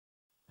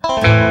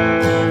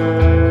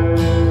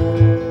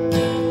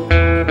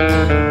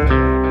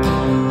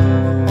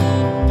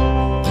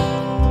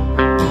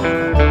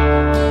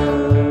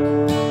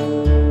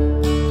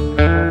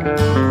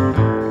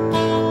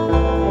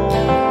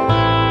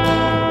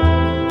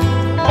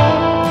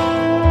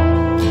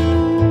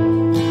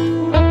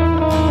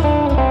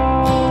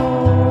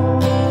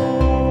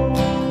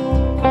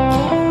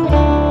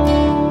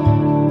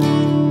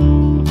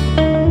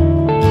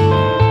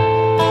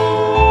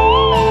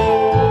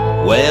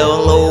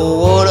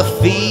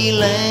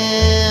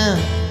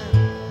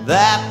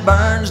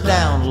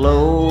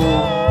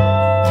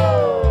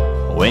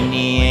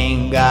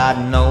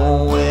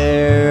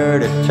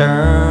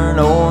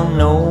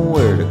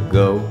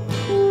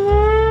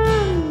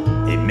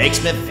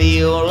Makes me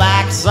feel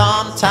like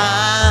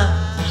sometimes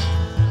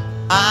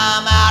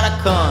I'm out of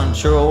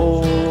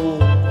control.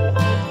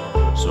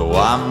 So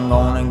I'm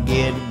gonna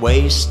get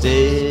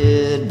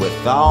wasted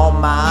with all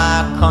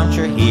my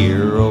country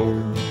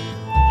heroes.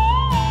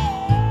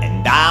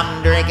 And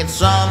I'm drinking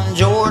some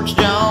George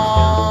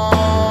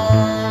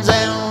Jones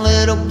and a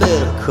little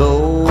bit of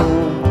coke.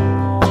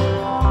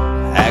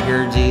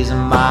 Haggard's easing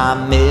my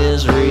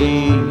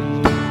misery,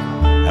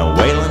 and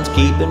Waylon's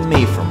keeping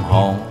me from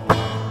home.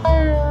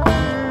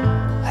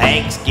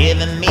 Hank's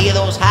giving me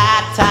those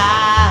high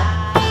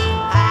tides,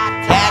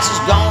 Cash is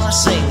gonna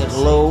sing it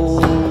low.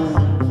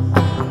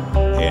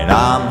 And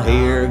I'm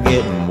here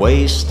getting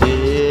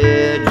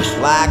wasted just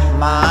like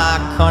my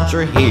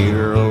country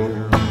hero.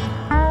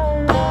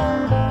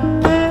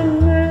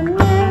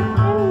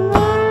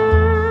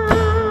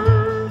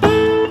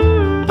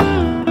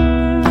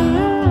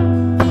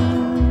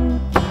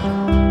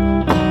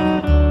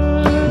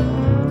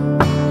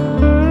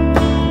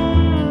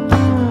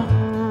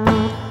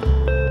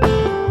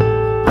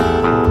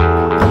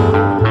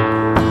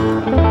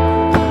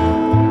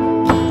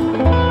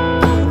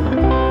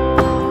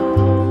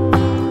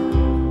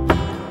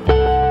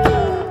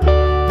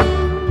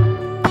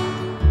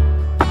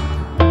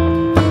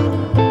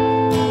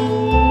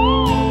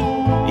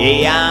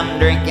 Yeah, I'm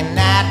drinking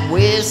that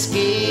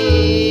whiskey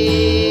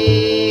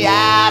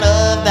out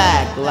of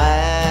that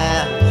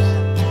glass.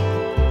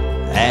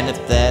 And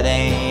if that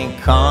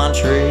ain't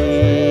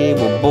country,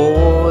 well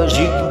boys,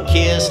 you can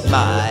kiss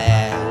my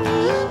ass.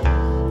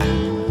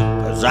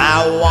 'Cause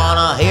I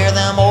wanna hear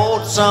them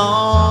old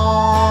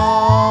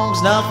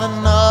songs,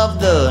 nothing of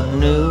the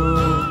new.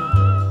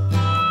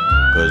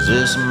 'Cause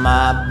this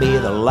might be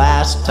the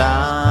last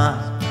time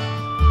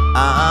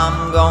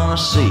I'm gonna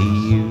see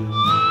you.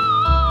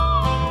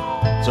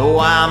 So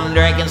I'm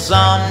drinking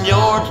some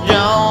George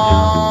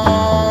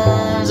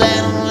Jones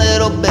and a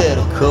little bit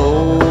of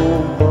coke.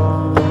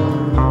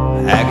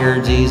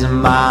 Haggard's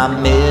easing my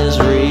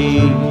misery,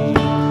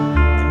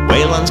 and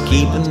Waylon's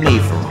keeping me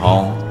from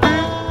home.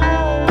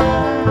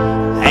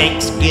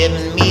 Hank's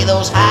giving me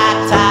those high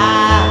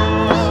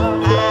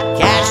tides,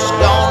 Cash is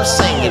gonna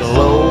sing it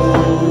low.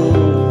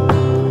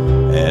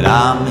 And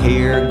I'm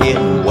here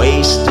getting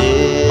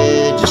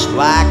wasted just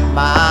like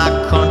my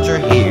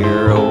country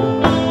hero.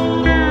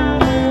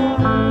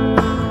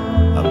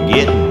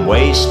 Getting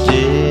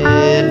wasted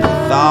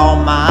with all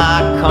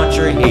my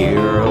country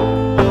hero.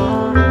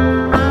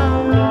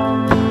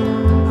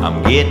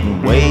 I'm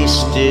getting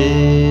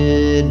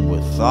wasted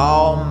with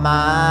all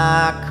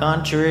my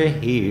country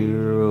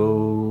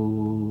hero.